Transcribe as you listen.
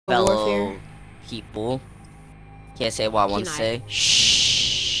fellow people. Can't say what I want to Kenai. say.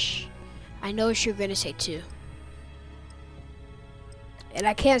 Shh. I know what you're gonna say too. And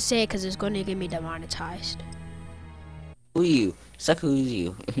I can't say it because it's going to get me demonetized. Who you? Suck who's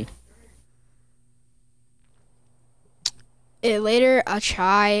you? And later, I'll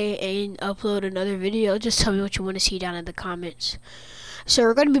try and upload another video. Just tell me what you want to see down in the comments. So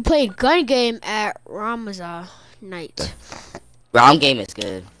we're going to be playing gun game at Ramazan night. Round game is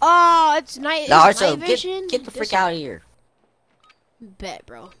good. Oh, it's night. Now, It's also, night vision. get the frick out of here. Bet,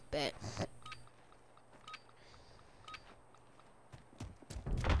 bro. Bet.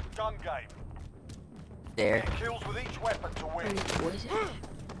 Gun game. There. Kills with each weapon to win. What is it?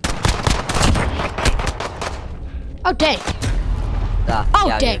 Oh, dang. Oh,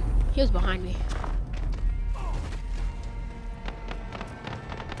 Get out dang. here. He was behind me.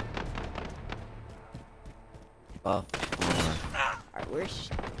 Oh. Alright, where's...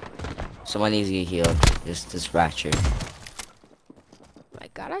 Someone needs to get healed. This ratchet. My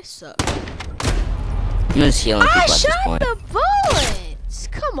God, I suck. I'm just healing people I at this shot point. the bullets!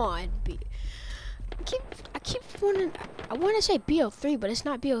 Come on, I keep wanting... I want to say BO3, but it's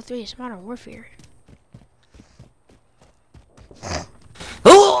not BO3. It's Modern Warfare.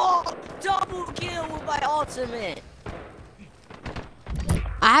 Oh! Double kill with my ultimate.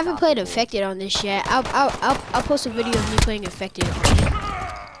 I haven't played Infected on this yet. I'll post a video of me playing Infected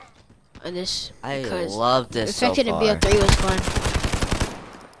on this. I because love this so Infected far. and BO3 was fun.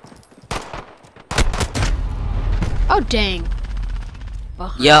 Oh dang!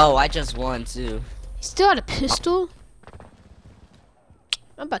 Behind. Yo, I just won too. He still had a pistol.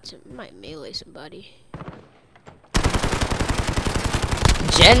 I'm about to might melee somebody.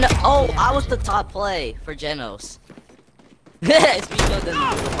 Oh, I was the top play for Genos. It's because of the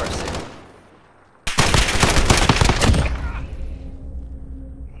middle person.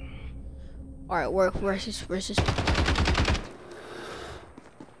 Alright, where's this?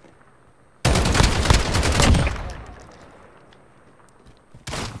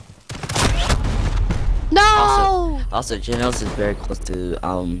 No! Also, Genos is very close to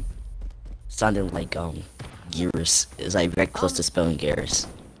sounding like Gears. It's like very close to spelling Gears.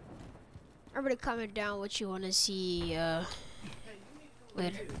 Everybody comment down what you want to see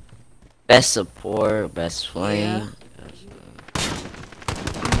later. Best support, best flame.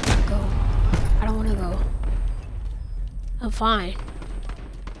 Go. I don't want to go. I'm fine.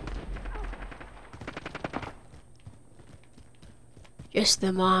 Just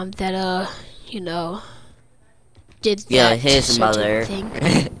the mom that you know, did that. Yeah, his certain mother. Thing.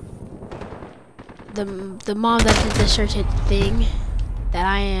 the mom that did the certain thing that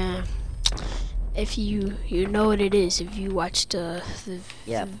I am. If you know what it is, if you watched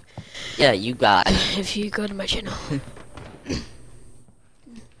Yeah, you got. If you go to my channel.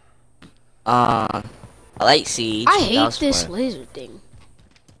 I like Siege. I That hate was this fun. laser thing.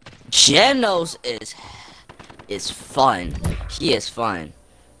 Genos is fun. He is fun.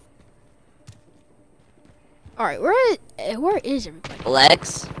 All right, where is everybody?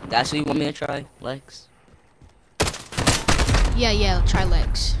 Lex, that's what you want me to try, Lex. Yeah, try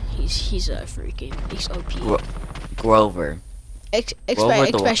Lex. He's a freaking. He's OP. Grover. Grover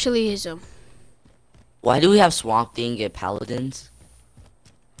the- Especially his Why do we have Swamp Thing and Paladins?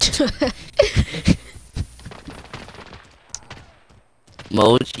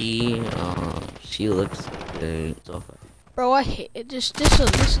 Mochi, she looks good. So far. Bro, I hate it. This.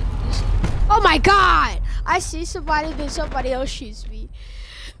 Oh my God! I see somebody, then somebody else shoots me.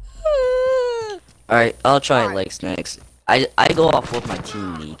 Alright, I'll try Alright. Lex next. I go off what my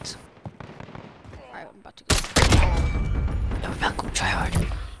team needs. Alright, I'm about to go. I'm about to go try hard.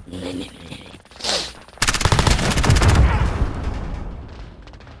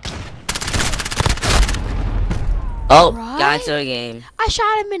 Oh, got Right? into the game. I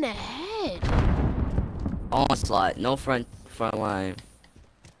shot him in the head. Onslaught, no front line.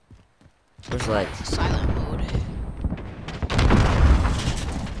 Where's Lex? Silent mode.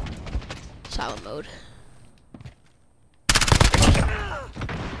 Silent mode.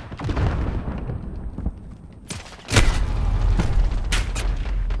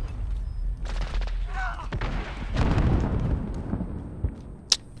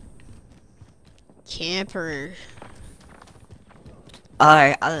 Camper.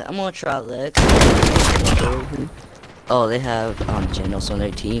 Alright, I'm gonna try Lex. Oh, they have Genos on their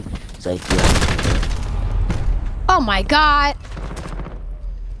team. It's like, yeah. Oh my God.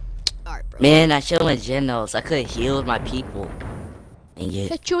 Alright, bro. Man, I showed my Genos. I could have healed my people. And yet,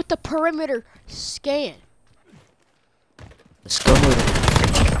 Hit you with the perimeter scan. let's go.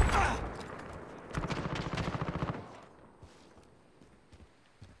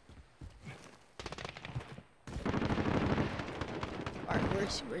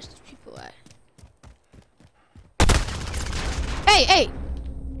 Where's these people at? Hey, hey!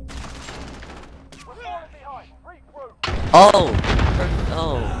 Oh!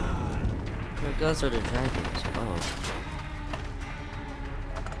 Oh! Her guns are the dragons. Oh.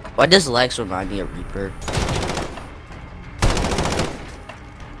 Why does Lex remind me of Reaper?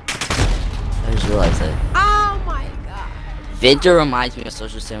 I just realized that. Oh my god. Victor reminds me of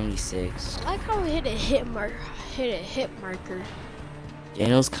Social 76. I like how we hit a hit marker.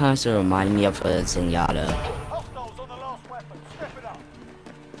 Daniel's constant remind me of Zenyatta. Hostiles on the last weapon. Step it up.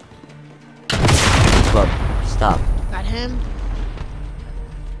 Look, stop. Got him.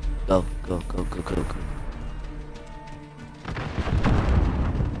 Go.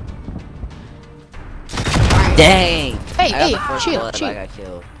 Dang! Hey, I got hey, the first chill, bullet, chill. I got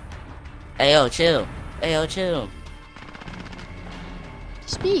killed. Ayo, chill. Ayo, chill.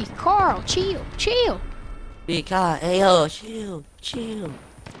 Speed, Carl, chill. Big God, ayo, chill.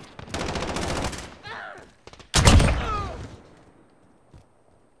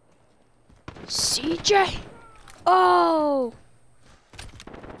 CJ. Oh.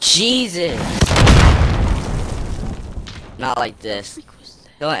 Jesus! Not like this.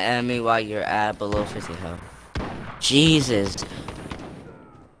 Don't end me while you're at below 50 health. Jesus.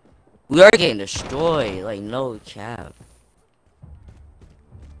 We are getting destroyed, like no cap.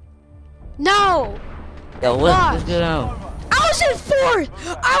 No. Yo, what's going on? I was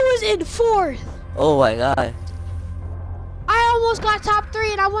in fourth. Oh my god. I almost got top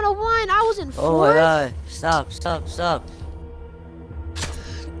 3 and I won a 1. I was in fourth. Oh my god. Stop.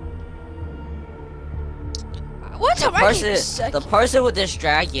 What time I came The second? person with this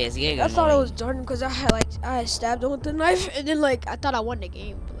drag is getting I thought it annoying. was Jordan because I had stabbed him with the knife and then I thought I won the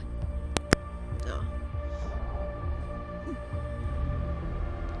game. But no.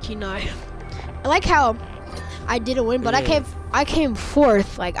 Kenai. I like how I didn't win, but I came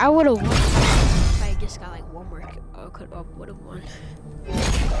fourth. Like I would have won if I just got like one more. I would have won.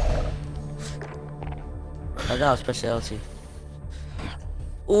 I got a special LT.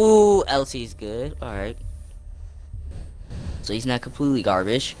 Ooh, LT's good. Alright. So he's not completely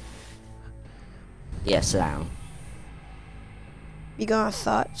garbage. Yeah, sit down. You got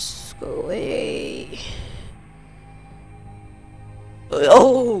thoughts? Go away.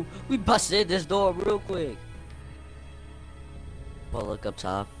 Oh, we busted this door real quick. Well, look up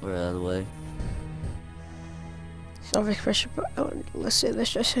top or the other way. Self-expression, let's say the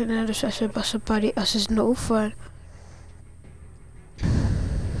stress and the stress about somebody else is no fun.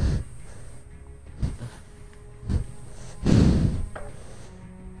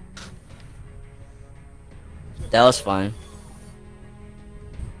 That was fun.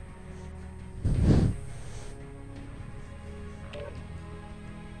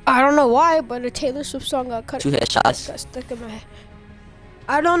 I don't know why, but a Taylor Swift song got cut. 2 headshots. Got stuck in my head.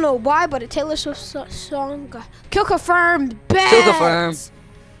 I don't know why, but a Taylor Swift song got kill confirmed. Bets. Kill confirmed.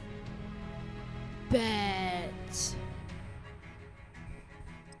 Bets.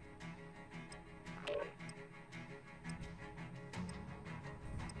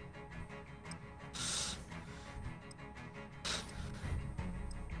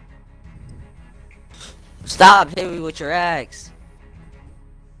 Stop hitting me with your axe.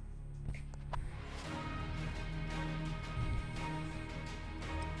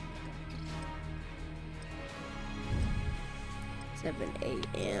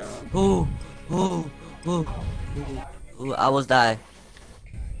 AM. Ooh, I was die.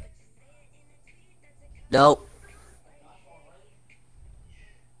 Nope.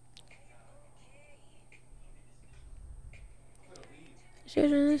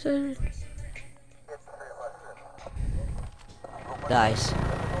 Guys.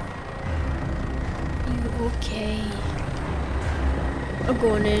 You okay? I'm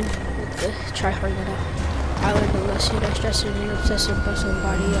going in with the try hard it out. I learned a lesson that stressing and obsessing about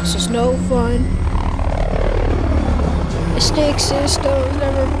somebody else is no fun. Sticks and stones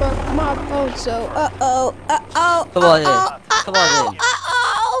never broke my bones, so uh-oh. Come on in.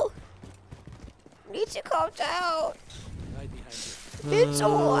 Uh-oh. Need to calm down. It's so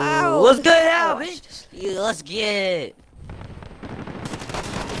loud. What's good now, bitch? Yeah, let's get it.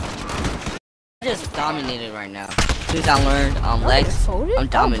 I just dominated right now. Since I learned Lex, I'm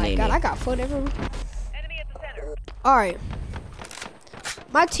dominating. Oh my god, I got foot everywhere. Alright.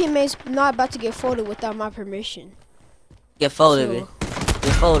 My teammate's not about to get folded without my permission. Get folded, man.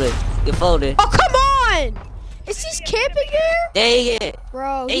 Get folded. Oh, come on! Is he camping here? Dang it.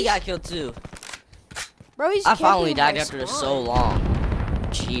 Bro, He got killed too. Bro, he's I finally camping died my after spawn. so long.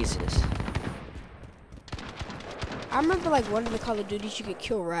 Jesus. I remember like one of the Call of Duties you could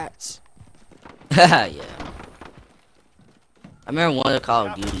kill rats. Yeah. I remember one of the Call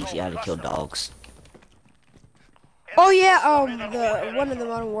of Duties, you had to kill dogs. Oh yeah, the one of the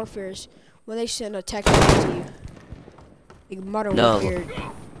Modern Warfares when they send a tech to you. Like Modern Warfare.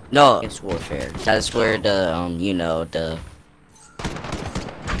 No, it's Warfare. That's where the you know the.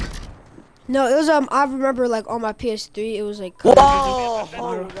 No, it was I remember like on my PS3 it was like. Whoa!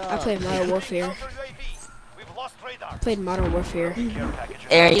 I played Modern Warfare. I played Modern Warfare.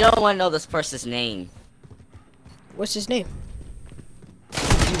 Aaron, you don't want to know this person's name. What's his name?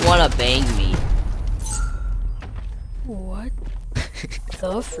 You want to bang me? What?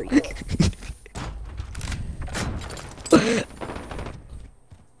 The freak.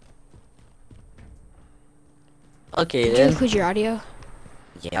 Okay, Did then. you include your audio?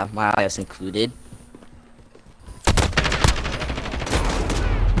 Yeah, my audio's included.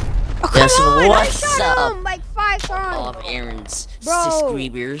 Oh, come Yes, on! what's I shot up? him like 5 times. All of Aaron's Bro.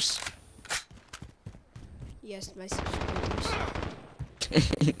 subscribers. Yes, my subscribers.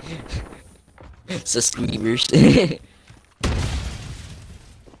 Enemy Subscribers.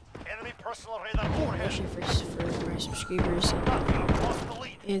 personal radar overhead. Actually, for my subscribers Lost the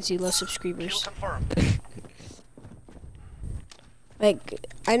lead. and ZeLo Kill subscribers. confirmed. Like,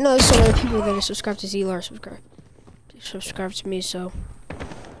 I know some of the people that are subscribed to ZeLo are subscribe to me, so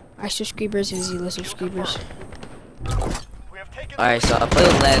my subscribers and ZeLo subscribers. We have taken Alright, so I play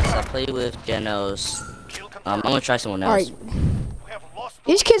with Lex, I play with Genos. kill I'm confirmed. gonna try someone else. Alright, We have lost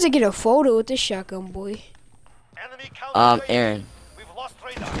the these kids are getting a photo with this shotgun, boy. enemy counter. Aaron, We've lost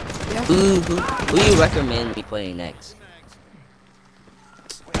radar. who you recommend me playing next?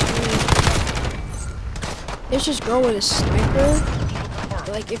 Let's just go with a sniper.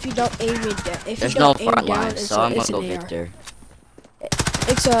 Like, if you don't aim it down, if There's you no don't aim front down, line, it's, so I'm it's gonna go an AR. Victor.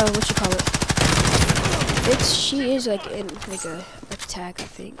 It's what you call it? She is like in like a attack, I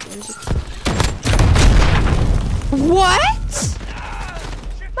think. What is it? What?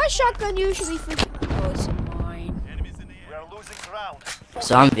 My shotgun usually oh, it's mine. We are losing ground.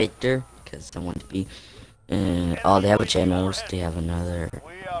 So I'm Victor, because I want to be. Oh, they have a Genos. They have another.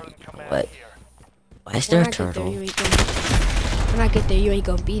 We are in command What? here. Why is there a When I get there, turtle? you ain't gonna. When I get there, you ain't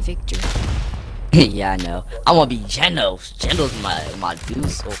gonna be Victor. Yeah, I know. I want to be Genos. Genos my dude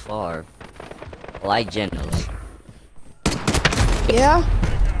so far. I like Genos. Yeah.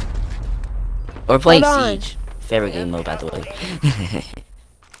 We're playing Hold on. Siege. Favorite game mode, by the way.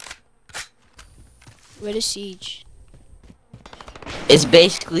 Where is Siege? It's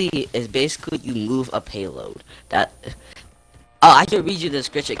basically you move a payload. That. Oh, I can read you the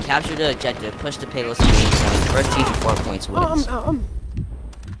description. Capture the objective. Push the payload to range 7. First 2 to 4 points wins. Enemy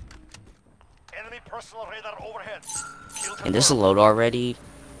personal radar overhead. Kill And this is confirmed. load already.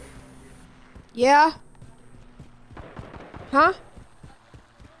 Yeah. Huh?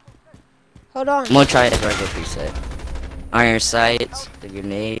 Hold on. I'm gonna try it regular preset. Iron sights, the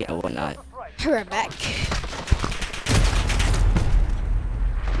grenade, and whatnot. Be right back.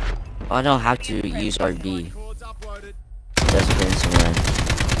 I don't have to use RB. That's been someone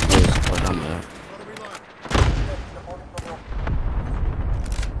use program.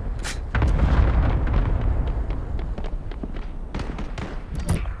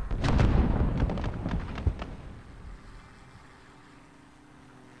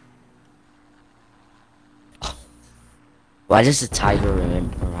 Why does the tiger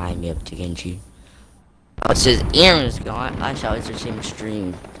remind me of Genji? Oh, it says Aaron's gone. I shall entertain the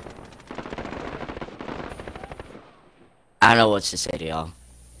stream. I don't know what to say to y'all.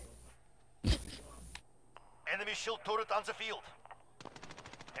 Enemy shield turret on the field.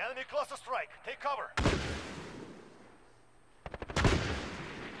 Enemy cluster strike. Take cover.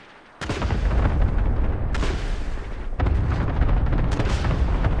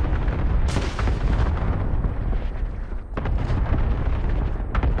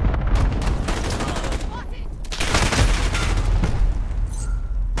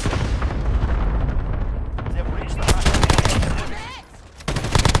 They've reached the high.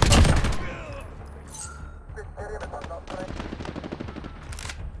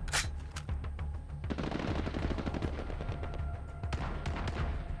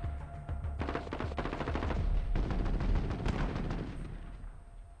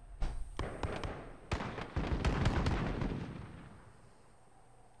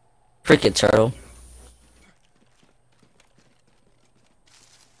 Freaking turtle.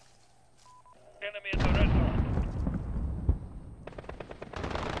 Enemy in the red zone.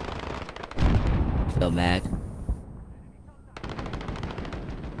 Feel mad.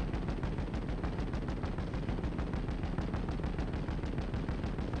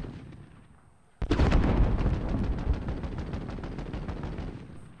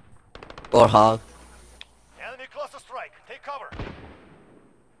 Or hog. Enemy cluster strike. Take cover.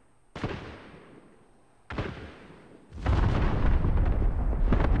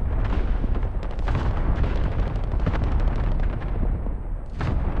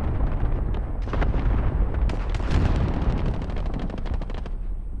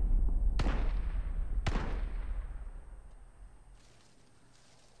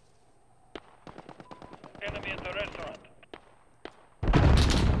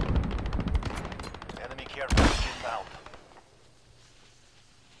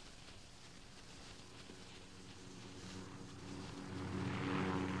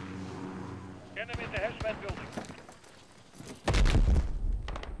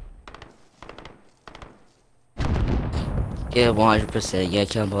 Yeah, 100%. Yeah,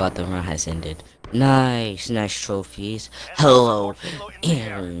 Kimbo out the run has ended. Nice, nice trophies. Hello,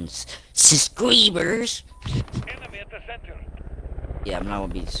 Aaron's subscribers. Enemy at the center. Yeah, I'm not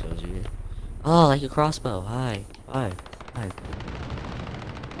gonna be so weird. Oh, like a crossbow. Hi, hi, hi.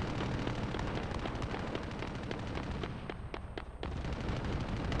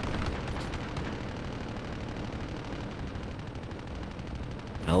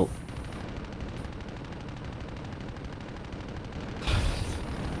 Nope.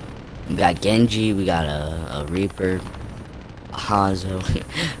 We got Genji, we got a Reaper, a Hanzo,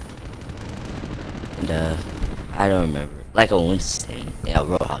 and I don't remember. Like a Winston. Yeah,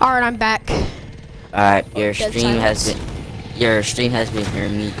 Roadhog. Alright, I'm back. Alright, your Dead stream silence. has been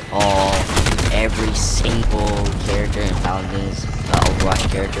hearing me call every single character in Paladins, Overwatch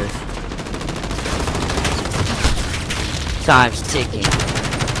character. Time's ticking.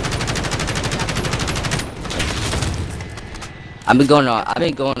 I've been going on an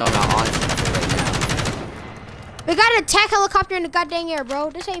honest right now. We got an attack helicopter in the goddamn air, bro.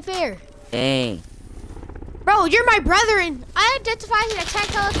 This ain't fair. Dang. Bro, you're my brother, and I identify as an attack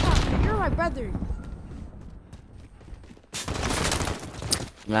helicopter. You're my brother.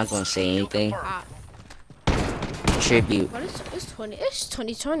 I'm not gonna say anything. Ah, Tribute. what is it's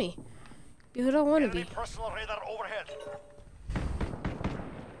 2020. Be who don't want to Enemy be. personal radar overhead.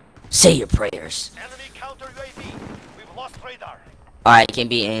 Say your prayers. Enemy counter UAV. We've lost radar. Alright, can't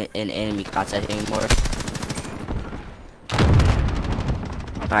be in enemy contact anymore.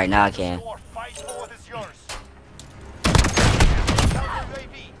 Alright, now I can. Score, fight for what is yours. Counter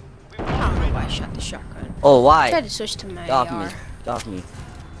UAV. We've I lost don't know why I radar. shot the shotgun. Oh, I tried why? to switch to my Get off me. AR. Get off me.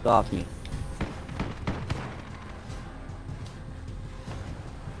 Get off me.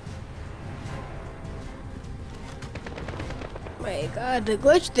 My God, the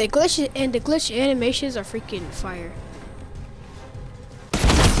glitch animations are freaking fire.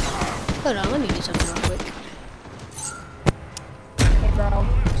 Hold on, let me do something real quick. Hey bro,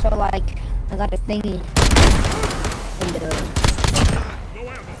 so like, I got a thingy. And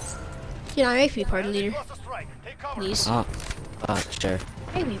You know, make me party leader, Cluster strike. Take cover. please. Sure.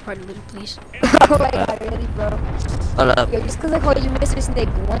 Make me party leader, please. oh my god, really bro. Hold up. Yo, just cause I called you Mr. Snake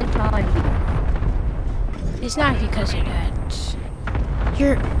one time. It's not because of that.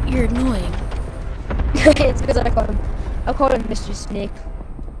 You're annoying. It's because I called him Mr. Snake.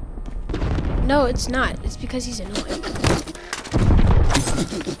 No, it's not. It's because he's annoying.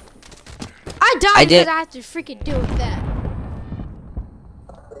 I died because I have to freaking deal with that.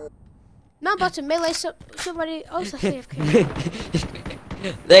 Now I'm about to melee somebody else. AFK.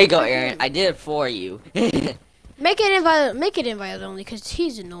 There you go, Aaron. I did it for you. Make it invite only, cause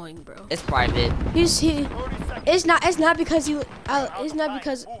he's annoying, bro. It's private. It's not because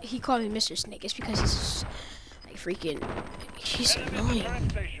he called me Mr. Snake. It's because he's like freaking. He's annoying.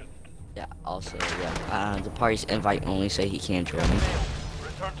 Yeah. Also, yeah. The party's invite only, so he can't join.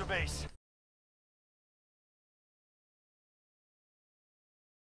 Return to base.